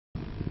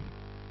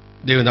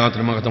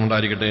ദൈവനാമത്തിന് മഹത്വം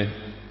ഉണ്ടായിരിക്കട്ടെ.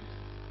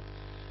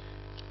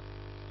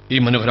 ഈ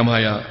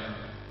മനോഹരമായ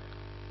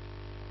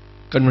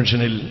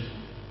കൺവെൻഷനിൽ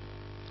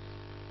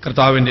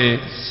കർത്താവിൻ്റെ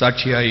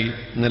സാക്ഷിയായി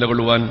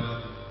നിലകൊള്ളുവാൻ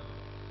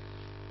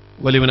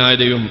വലിയവനായ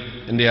ദൈവം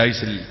എൻ്റെ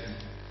ആയുസ്സിൽ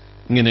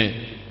ഇങ്ങനെ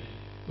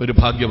ഒരു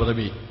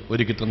ഭാഗ്യപദവി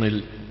ഒരുക്കി തന്നതിൽ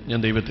ഞാൻ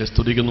ദൈവത്തെ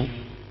സ്തുതിക്കുന്നു.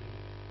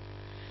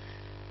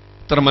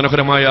 ഇത്ര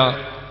മനോഹരമായ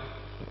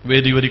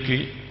വേദി ഒരുക്കി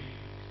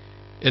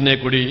എന്നെ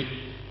കൂടി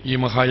ഈ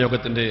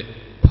മഹായോഗത്തിൻ്റെ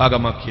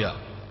ഭാഗമാക്കിയ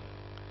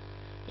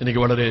എനിക്ക്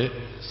വളരെ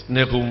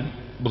സ്നേഹവും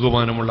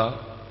ബഹുമാനമുള്ള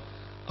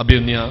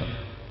അഭിനന്യ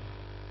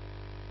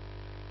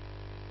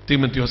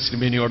തീമത്യോസ്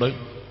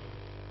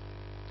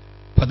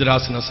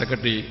ഭദ്രാസന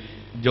സെക്രട്ടറി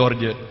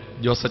ജോർജ്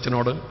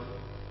ജോസച്ചനോട്,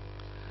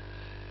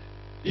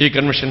 ഈ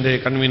കൺവെൻഷന്റെ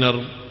convener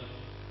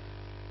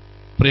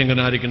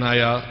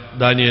പ്രിയങ്കനായിരിക്കനായ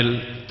Daniel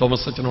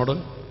Thomas അച്ചനോട്,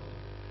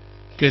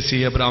 K C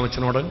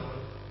എബ്രാമച്ചനോട്,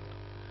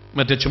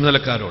 മറ്റ്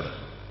ചുമതലക്കാരോട്,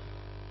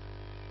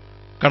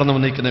 കടന്നു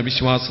വന്നിരിക്കുന്ന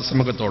വിശ്വാസ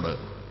സമൂഹത്തോട്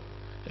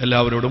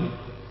എല്ലാവരോടും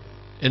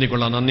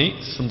എനിക്കുള്ള നന്ദി,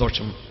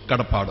 സന്തോഷം,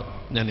 കടപ്പാട്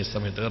ഞാൻ ഈ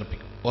സമയത്ത്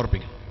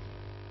ഓർപ്പിക്കും.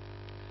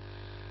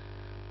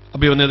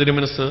 അഭിമന്യ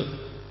തിരുമനസ്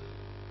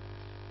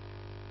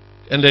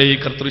എൻ്റെ ഈ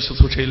കർത്തൃ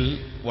ശുശ്രൂഷയിൽ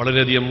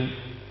വളരെയധികം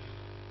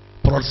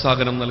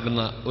പ്രോത്സാഹനം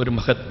നൽകുന്ന ഒരു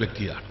മഹത്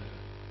വ്യക്തിയാണ്.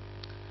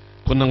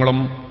 കുന്നംകുളം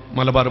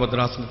മലബാർ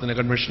ഭദ്രാസനത്തിൻ്റെ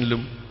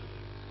കൺവെൻഷനിലും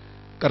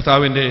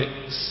കർത്താവിൻ്റെ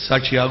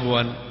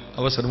സാക്ഷിയാകുവാൻ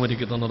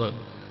അവസരമൊരുക്കി തന്നത്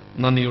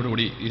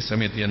നന്ദിയോടുകൂടി ഈ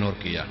സമയത്ത് ഞാൻ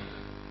ഓർക്കുകയാണ്.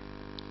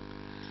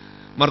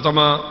 മർത്തോമ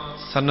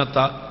സന്നദ്ധ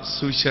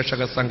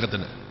സുവിശേഷക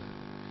സംഘത്തിന്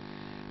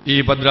ഈ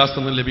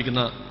ഭദ്രാസനത്തിൽ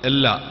ലഭിക്കുന്ന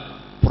എല്ലാ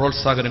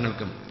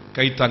പ്രോത്സാഹനങ്ങൾക്കും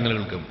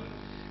കൈത്താങ്ങലുകൾക്കും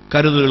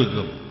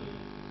കരുതലുകൾക്കും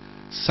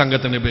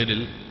സംഘത്തിൻ്റെ പേരിൽ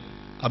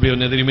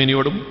അഭിമന്യ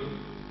തിരുമേനിയോടും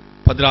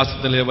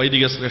ഭദ്രാസനത്തിലെ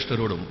വൈദിക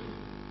ശ്രേഷ്ഠരോടും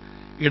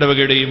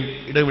ഇടവകയുടെയും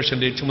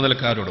ഇടമിഷന്റെയും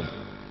ചുമതലക്കാരോടും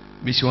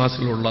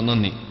വിശ്വാസികളുള്ള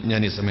നന്ദി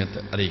ഞാൻ ഈ സമയത്ത്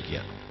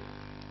അറിയിക്കുകയാണ്.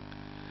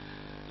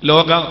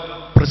 ലോക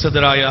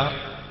പ്രസിദ്ധരായ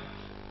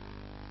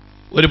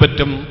ഒരു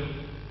പറ്റം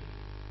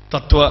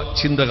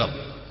തത്വചിന്തകർ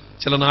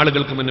ചില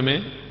നാളുകൾക്ക് മുന്നമേ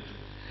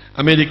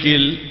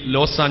അമേരിക്കയിൽ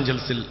ലോസ്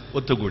ആഞ്ചൽസിൽ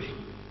ഒത്തുകൂടി.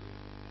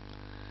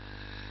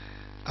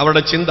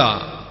 അവരുടെ ചിന്ത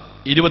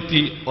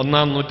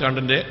 21-ാം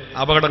നൂറ്റാണ്ടിന്റെ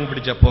അപകടം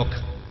പിടിച്ച പോക്ക്.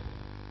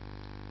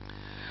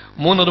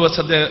 3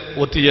 ദിവസത്തെ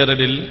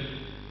ഒത്തുചേരലിൽ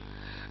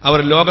അവർ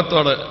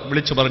ലോകത്തോട്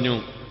വിളിച്ചു പറഞ്ഞു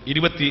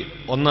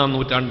 21-ാം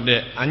നൂറ്റാണ്ടിന്റെ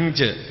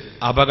 5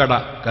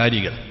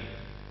 അപകടകാരികൾ.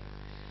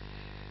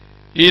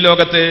 ഈ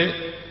ലോകത്തെ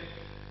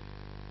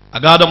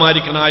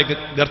അഗാധമായിരിക്കനായ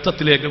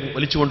ഗർത്തത്തിലേക്ക്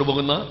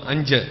വലിച്ചുകൊണ്ടുപോകുന്ന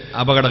 5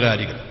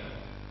 അപകടകാരികൾ.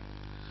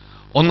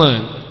 1,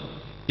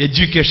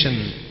 എഡ്യൂക്കേഷൻ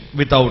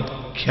വിത്തൗട്ട്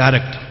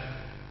ക്യാരക്ടർ,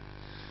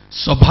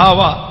 സ്വഭാവ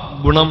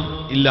ഗുണം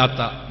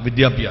ഇല്ലാത്ത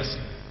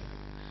വിദ്യാഭ്യാസം.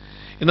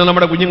 ഇന്ന്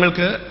നമ്മുടെ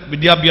കുഞ്ഞുങ്ങൾക്ക്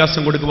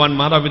വിദ്യാഭ്യാസം കൊടുക്കുവാൻ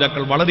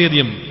മാതാപിതാക്കൾ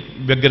വളരെയധികം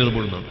വ്യഗ്രത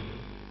പൂണ്ടുന്നുണ്ട്.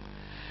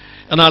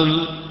 എന്നാൽ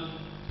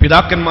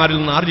പിതാക്കന്മാരിൽ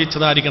നിന്ന്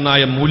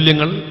ആർജിച്ചതായിരിക്കുന്നതായ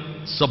മൂല്യങ്ങൾ,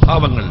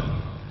 സ്വഭാവങ്ങൾ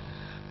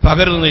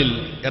പകരുന്നതിൽ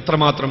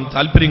എത്രമാത്രം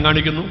താല്പര്യം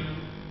കാണിക്കുന്നു.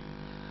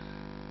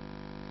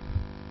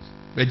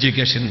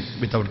 Education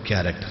without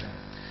character.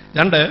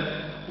 2,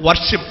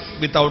 worship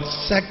without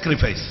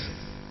sacrifice,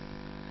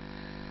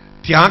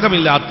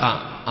 ത്യാഗമില്ലാത്ത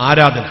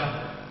ആരാധന.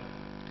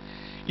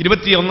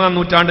 21-ാം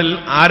നൂറ്റാണ്ടിൽ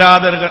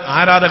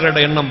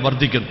ആരാധകരുടെ എണ്ണം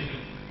വർദ്ധിക്കുന്നു,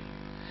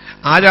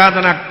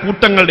 ആരാധന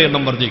കൂട്ടങ്ങളുടെ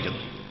എണ്ണം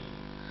വർദ്ധിക്കുന്നു,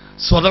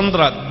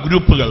 സ്വതന്ത്ര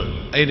ഗ്രൂപ്പുകൾ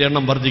അതിൻ്റെ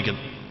എണ്ണം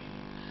വർദ്ധിക്കുന്നു.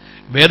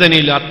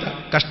 വേദനയില്ലാത്ത,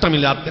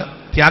 കഷ്ടമില്ലാത്ത,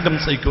 ത്യാഗം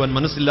സഹിക്കുവാൻ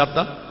മനസ്സില്ലാത്ത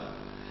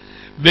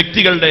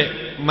വ്യക്തികളുടെ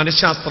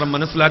മനഃശാസ്ത്രം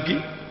മനസ്സിലാക്കി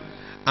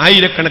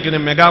ആയിരക്കണക്കിന്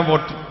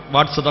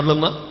വാട്ട്സ്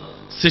തള്ളുന്ന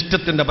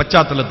സിസ്റ്റത്തിന്റെ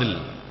പശ്ചാത്തലത്തിൽ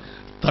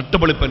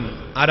തട്ടുപൊളിപ്പൻ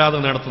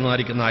ആരാധന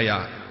നടത്തുന്നതായിരിക്കുന്നതായ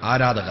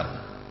ആരാധകർ.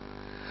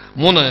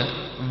 3,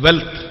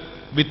 വെൽത്ത്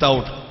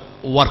വിത്തൗട്ട്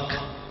വർക്ക്,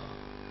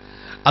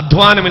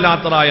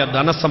 അധ്വാനമില്ലാത്തതായ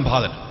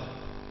ധനസമ്പാദനം.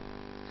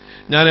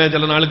 ഞാൻ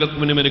ചില നാളുകൾക്ക്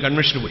മുന്നേ ഒരു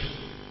കൺവെൻഷന് പോയി.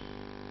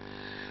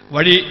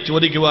 വഴി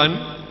ചോദിക്കുവാൻ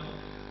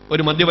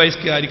ഒരു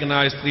മധ്യവയസ്കയായിരിക്കുന്ന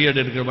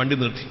സ്ത്രീയുടെ അടുക്കൽ വണ്ടി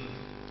നിർത്തി.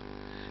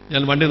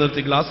 ഞാൻ വണ്ടി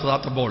നിർത്തി ഗ്ലാസ്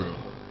താത്തപ്പോൾ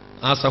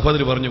ആ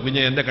സഹോദരി പറഞ്ഞു,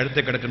 കുഞ്ഞെ, എൻ്റെ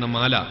കഴുത്തെ കിടക്കുന്ന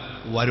മാല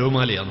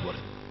വരവുമാലയാന്ന്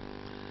പറഞ്ഞു.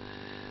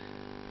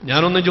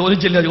 ഞാനൊന്നും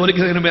ചോദിച്ചില്ല.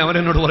 ചോദിക്കുന്നതിന് മുമ്പേ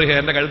അവരെന്നോട് പറയുക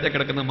എൻ്റെ കഴുത്തെ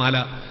കിടക്കുന്ന മാല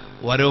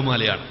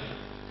വരവുമാലയാണ്.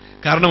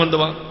 കാരണം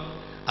എന്തുവാ?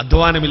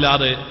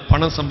 അധ്വാനമില്ലാതെ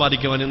പണം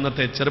സമ്പാദിക്കുവാൻ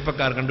ഇന്നത്തെ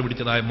ചെറുപ്പക്കാർ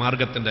കണ്ടുപിടിച്ചതായ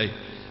മാർഗത്തിന്റെ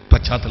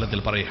പശ്ചാത്തലത്തിൽ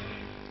പറയാം.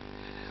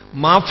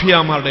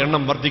 മാഫിയമാരുടെ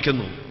എണ്ണം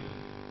വർദ്ധിക്കുന്നു.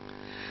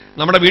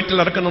 നമ്മുടെ വീട്ടിൽ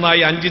ഇറക്കുന്നതായ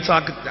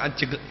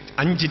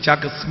 5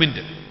 ചാക്ക്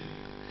സിമെന്റ്,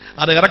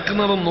 അത്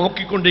ഇറക്കുന്നതും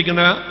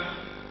നോക്കിക്കൊണ്ടിരിക്കുന്ന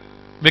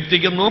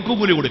വ്യക്തിക്ക്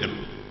നോക്കുകൂലി കൊടുക്കണം.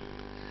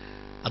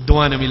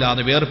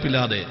 അധ്വാനമില്ലാതെ,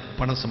 വേർപ്പില്ലാതെ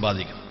പണം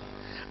സമ്പാദിക്കണം.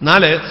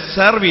 4,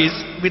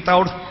 സർവീസ്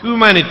വിത്തൗട്ട്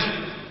ഹ്യൂമാനിറ്റി,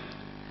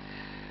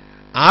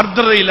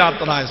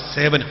 ആർദ്രതയില്ലാത്തതായ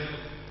സേവനം.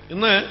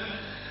 ഇന്ന്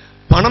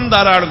പണം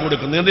ധാരാളം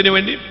കൊടുക്കുന്നു. എന്തിനു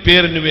വേണ്ടി?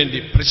 പേരിന് വേണ്ടി,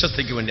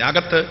 പ്രശസ്തിക്ക് വേണ്ടി.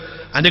 അകത്ത്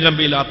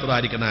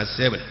അനുകമ്പയില്ലാത്തതായിരിക്കുന്ന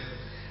സേവനം.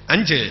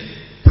 5,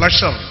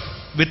 പ്ലഷർ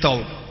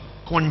വിത്തൗട്ട്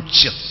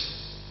കോൺഷ്യസ്,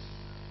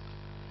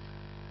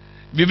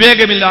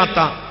 വിവേകമില്ലാത്ത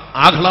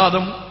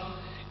ആഹ്ലാദം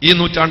ഈ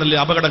നൂറ്റാണ്ടിലെ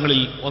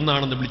അപകടങ്ങളിൽ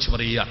ഒന്നാണെന്ന് വിളിച്ചു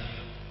പറയുക.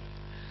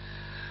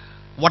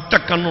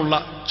 വട്ടക്കണ്ണുള്ള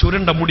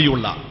ചുരുണ്ട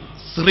മുടിയുള്ള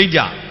ശ്രീജ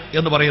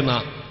എന്ന് പറയുന്ന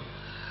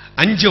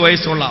 5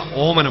 വയസ്സുള്ള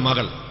ഓമന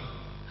മകൾ,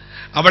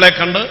 അവളെ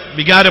കണ്ട്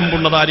വികാരം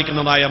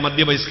കൊണ്ടതായിരിക്കുന്നതായ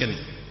മധ്യവയസ്കൻ,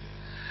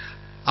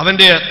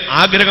 അവന്റെ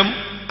ആഗ്രഹം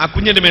ആ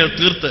കുഞ്ഞിന്റെ മേൽ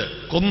തീർത്ത്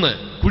കൊന്ന്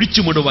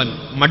കുഴിച്ചുമിടുവാൻ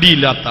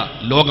മടിയില്ലാത്ത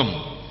ലോകം,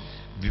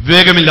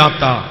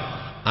 വിവേകമില്ലാത്ത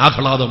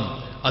ആഹ്ലാദം,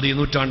 അത് ഈ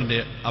നൂറ്റാണ്ടിന്റെ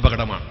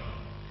അപകടമാണ്.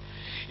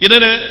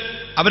 ഇതിന്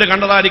അവർ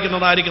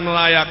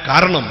കണ്ടതായിരിക്കുന്നതായ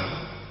കാരണം,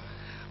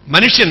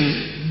 മനുഷ്യൻ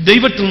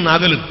ദൈവത്തിൽ നിന്ന്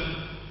അകലുന്നു.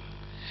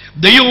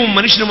 ദൈവവും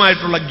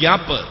മനുഷ്യനുമായിട്ടുള്ള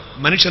ഗ്യാപ്പ്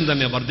മനുഷ്യൻ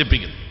തന്നെ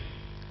വർദ്ധിപ്പിക്കുന്നു.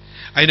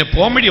 അതിന്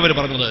പോംവഴി അവർ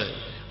പറഞ്ഞത്,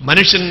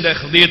 മനുഷ്യന്റെ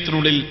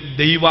ഹൃദയത്തിനുള്ളിൽ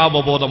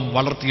ദൈവാവബോധം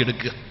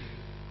വളർത്തിയെടുക്കുക.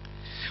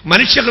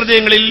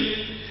 മനുഷ്യഹൃദയങ്ങളിൽ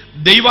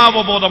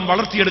ദൈവാവബോധം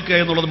വളർത്തിയെടുക്കുക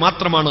എന്നുള്ളത്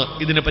മാത്രമാണ്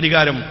ഇതിന്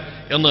പരിഹാരം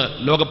എന്ന്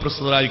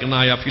ലോകപ്രസിദ്ധരായിരിക്കുന്ന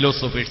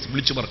ഫിലോസഫേഴ്സ്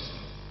വിളിച്ചു പറഞ്ഞു.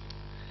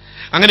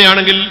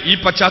 അങ്ങനെയാണെങ്കിൽ ഈ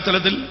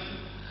പശ്ചാത്തലത്തിൽ,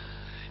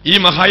 ഈ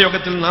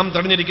മഹായോഗത്തിൽ നാം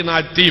തെരഞ്ഞെടുക്കുന്ന ആ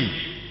തീം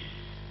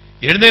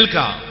എഴുന്നേൽക്ക,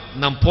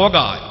 നാം പോക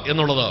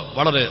എന്നുള്ളത്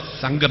വളരെ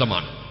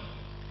സംഗതമാണ്.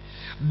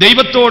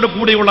 ദൈവത്തോട്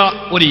കൂടിയുള്ള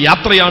ഒരു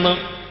യാത്രയാണ്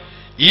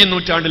ഈ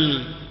നൂറ്റാണ്ടിൽ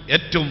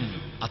ഏറ്റവും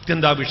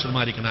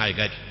അത്യന്താപേക്ഷിതമായിരിക്കുന്ന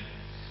കാര്യം.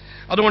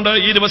 അതുകൊണ്ട്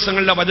ഈ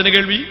ദിവസങ്ങളിലെ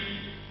വചനകേൾവി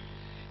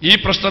ഈ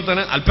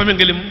പ്രശ്നത്തിന്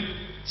അല്പമെങ്കിലും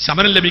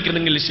ശമനം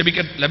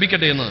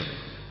ലഭിക്കട്ടെ എന്ന്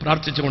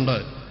പ്രാർത്ഥിച്ചുകൊണ്ട്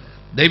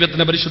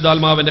ദൈവത്തിന്റെ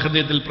പരിശുദ്ധാത്മാവിന്റെ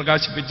ഹൃദയത്തിൽ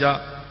പ്രകാശിപ്പിച്ച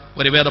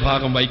ഒരു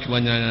വേദഭാഗം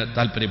വായിക്കുവാൻ ഞാൻ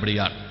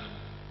താല്പര്യപ്പെടുകയാണ്.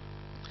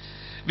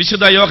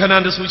 വിശുദ്ധ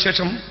യോഹന്നാന്റെ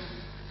സുവിശേഷം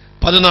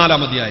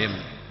 14-ാം അധ്യായം,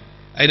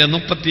 അതിന്റെ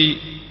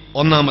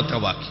 31-ാമത്തെ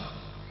വാക്യം.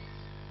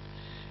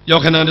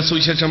 യോഹന്നാന്റെ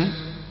സുവിശേഷം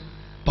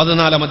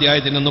 14-ാം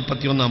അധ്യായത്തിന്റെ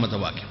 31-ാമത്തെ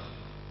വാക്യം.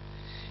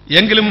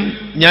 എങ്കിലും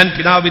ഞാൻ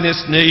പിതാവിനെ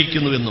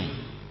സ്നേഹിക്കുന്നുവെന്നും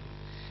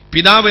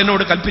പിതാവ്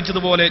എന്നോട്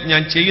കൽപ്പിച്ചതുപോലെ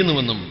ഞാൻ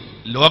ചെയ്യുന്നുവെന്നും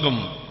ലോകം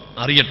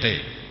അറിയട്ടെ.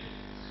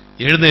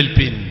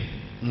 എഴുന്നേൽപ്പീൻ,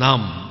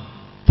 നാം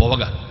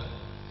പോവുക.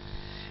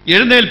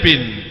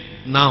 എഴുന്നേൽപ്പീൻ,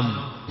 നാം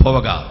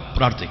പോവുക.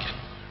 പ്രാർത്ഥിക്കാം.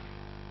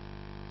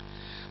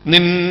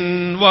 നിൻ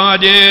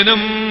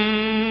വചനം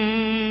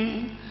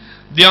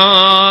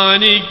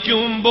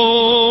ധ്യാനിക്കുമ്പോൾ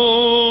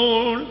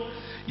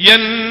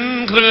എൻ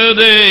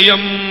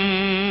ഹൃദയം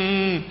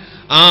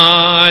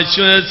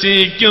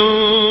ആശ്വസിക്കും.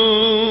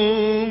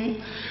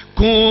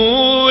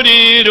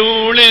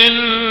 കൂരിരുളിൽ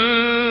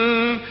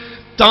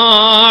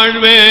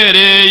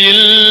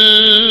താഴ്വരയിൽ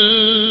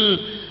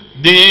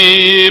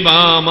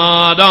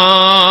ദീപമാതാൽ,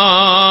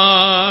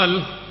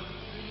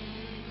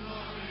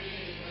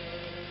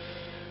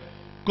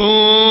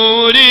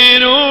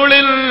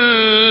 കൂരിരുളിൽ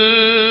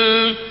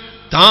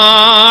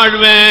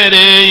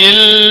താഴ്വരയിൽ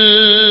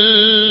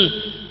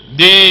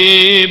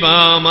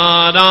ദീപമാതാൽ,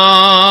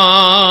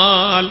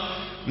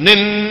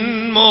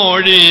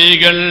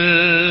 നിൻമൊഴികൾ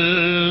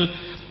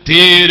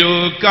തിരുക്കാരത്താൽ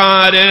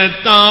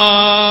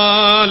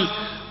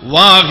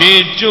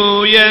വഹിച്ചു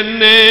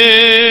എന്നെ.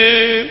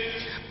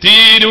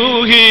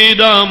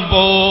 തിരുഹിതം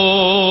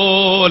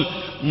പോൽ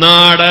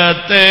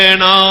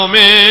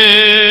നടത്തണമേ.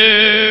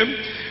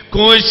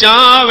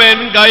 കുശാവൻ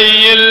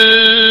കയ്യിൽ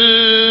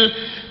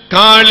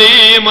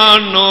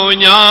കളിമണ്ണു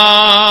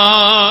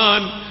ഞാൻ,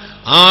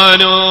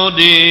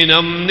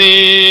 അനുദിനം നീ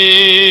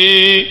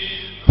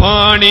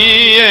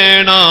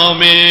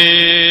പണിയണമേ.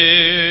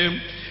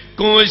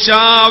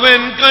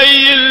 കുശാവൻ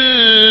കയ്യിൽ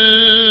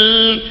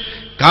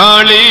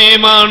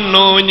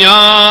കളിമണ്ണു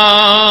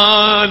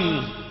ഞാൻ.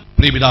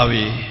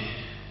 പ്രിയപിതാവേ,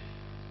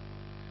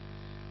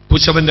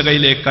 കുശവന്റെ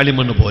കയ്യിലെ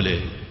കളിമണ്ണ് പോലെ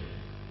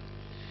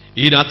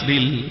ഈ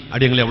രാത്രിയിൽ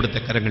അടിയങ്ങളെ അവിടുത്തെ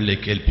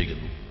കരങ്ങളിലേക്ക്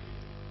ഏൽപ്പിക്കുന്നു.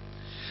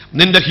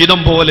 നിന്റെ ഹിതം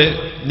പോലെ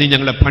നീ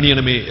ഞങ്ങളെ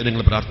പണിയണമേ എന്ന്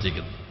ഞങ്ങൾ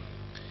പ്രാർത്ഥിക്കുന്നു.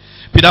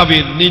 പിതാവേ,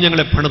 നീ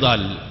ഞങ്ങളെ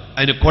പണിതാൽ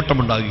അതിന്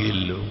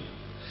കോട്ടമുണ്ടാകുകയില്ലല്ലോ.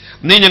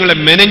 നീ ഞങ്ങളെ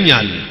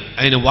മെനഞ്ഞാൽ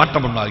അതിന്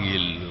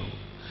വാട്ടമുണ്ടാകുകയില്ലല്ലോ.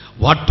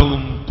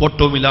 വാട്ടവും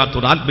കോട്ടവും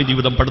ഇല്ലാത്തൊരു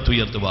ആത്മജീവിതം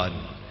പടുത്തുയർത്തുവാൻ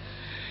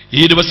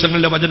ഈ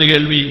ദിവസങ്ങളിലെ വചന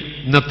കേൾവി,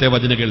 ഇന്നത്തെ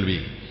വചന കേൾവി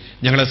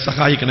ഞങ്ങളെ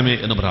സഹായിക്കണമേ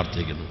എന്ന്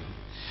പ്രാർത്ഥിക്കുന്നു.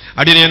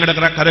 അടിയനെ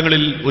ഞങ്ങളുടെ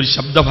കരങ്ങളിൽ ഒരു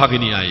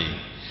ശബ്ദഭാഗിനിയായി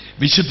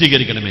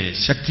വിശുദ്ധീകരിക്കണമേ,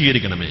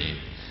 ശക്തീകരിക്കണമേ.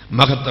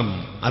 മഹത്വം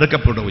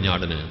അറുക്കപ്പെട്ട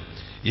കുഞ്ഞാടിന്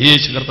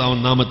യേശു കർത്താവ്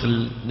നാമത്തിൽ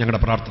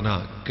ഞങ്ങളുടെ പ്രാർത്ഥന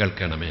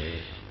കേൾക്കണമേ.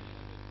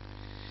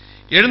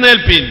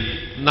 എഴുന്നേൽപ്പീൻ,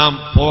 നാം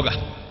പോക.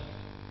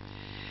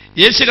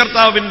 യേശു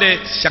കർത്താവിന്റെ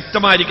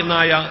ശക്തമായിരിക്കുന്ന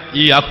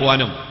ഈ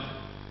ആഹ്വാനം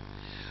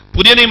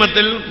പുതിയ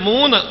നിയമത്തിൽ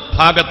 3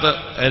 ഭാഗത്ത്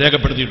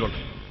രേഖപ്പെടുത്തിയിട്ടുണ്ട്.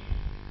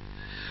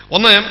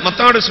 ഒന്ന്,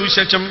 മത്തായിയുടെ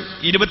സുവിശേഷം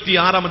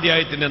 26-ാം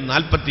അധ്യായത്തിന്റെ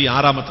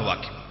 46-ാമത്തെ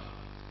വാക്യം.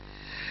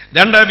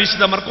 2,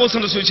 വിശുദ്ധ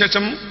മർക്കോസിന്റെ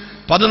സുവിശേഷം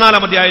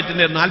 14-ാം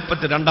അധ്യായത്തിന്റെ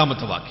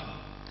 42-ാമത്തെ വാക്യം.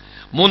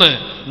 3,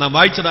 നാം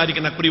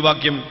വായിച്ചതായിരിക്കുന്ന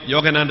കുറിവാക്യം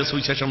യോഹന്നാന്റെ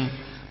സുവിശേഷം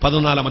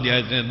 14-ാം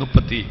അധ്യായത്തിന്റെ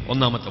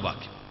 31-ാമത്തെ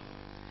വാക്യം.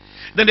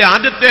 ഇതിന്റെ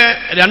ആദ്യത്തെ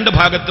 2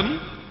 ഭാഗത്തും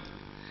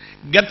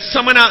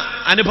ഗത്സമന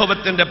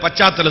അനുഭവത്തിന്റെ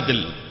പശ്ചാത്തലത്തിൽ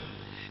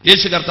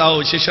യേശു കർത്താവ്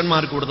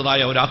ശിഷ്യന്മാർക്ക്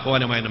കൊടുത്തതായ ഒരു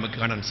ആഹ്വാനമായി നമുക്ക്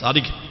കാണാൻ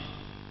സാധിക്കും.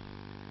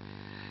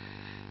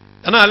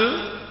 എന്നാൽ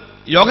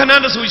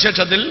യോഹന്നാന്റെ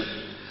സുവിശേഷത്തിൽ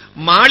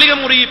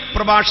മാളികമുറി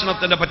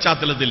പ്രഭാഷണത്തിന്റെ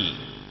പശ്ചാത്തലത്തിൽ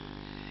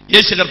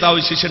യേശു കർത്താവ്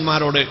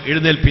ശിഷ്യന്മാരോട്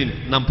എഴുന്നേൽപ്പീൻ,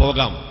 നാം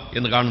പോകാം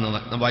എന്ന്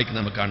വായിക്കുന്ന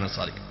നമുക്ക് കാണാൻ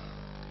സാധിക്കും.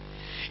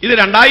 ഇത്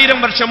 2000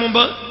 വർഷം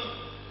മുമ്പ്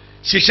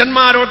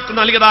ശിഷ്യന്മാരോട്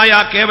നൽകിയതായ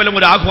കേവലം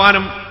ഒരു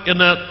ആഹ്വാനം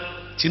എന്ന്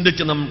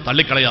ചിന്തിച്ച് നാം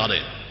തള്ളിക്കളയാതെ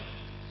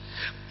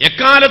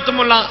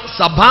എക്കാലത്തുമുള്ള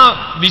സഭാ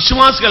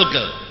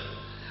വിശ്വാസികൾക്ക്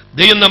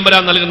ദൈവം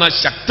തമ്പുരാൻ നൽകുന്ന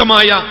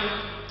ശക്തമായ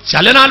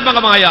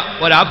ചലനാത്മകമായ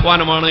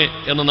ഒരാഹ്വാനമാണ്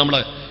എന്ന് നമ്മൾ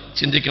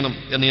ചിന്തിക്കണം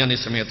എന്ന് ഞാൻ ഈ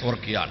സമയത്ത്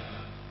ഓർക്കുകയാണ്.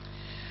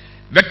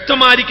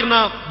 വ്യക്തമായിരിക്കുന്ന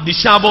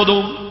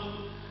ദിശാബോധവും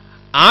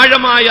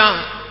ആഴമായ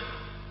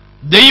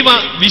ദൈവ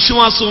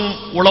വിശ്വാസവും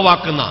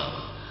ഉളവാക്കുന്ന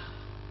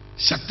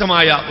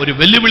ശക്തമായ ഒരു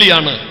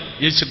വെല്ലുവിളിയാണ്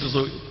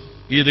യേശുക്രിസ്തു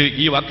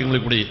ഈ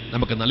വാക്യങ്ങളിൽ കൂടി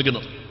നമുക്ക്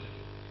നൽകുന്നത്.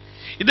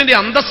 ഇതിന്റെ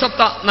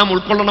അന്തസത്ത നാം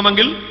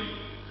ഉൾക്കൊള്ളണമെങ്കിൽ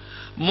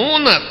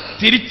 3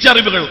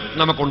 തിരിച്ചറിവുകൾ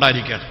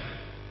നമുക്കുണ്ടായിരിക്കണം.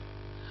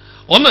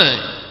 ഒന്ന്,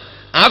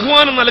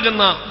 ആഹ്വാനം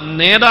നൽകുന്ന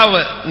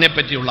നേതാവിനെ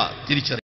പറ്റിയുള്ള തിരിച്ചറിവ്.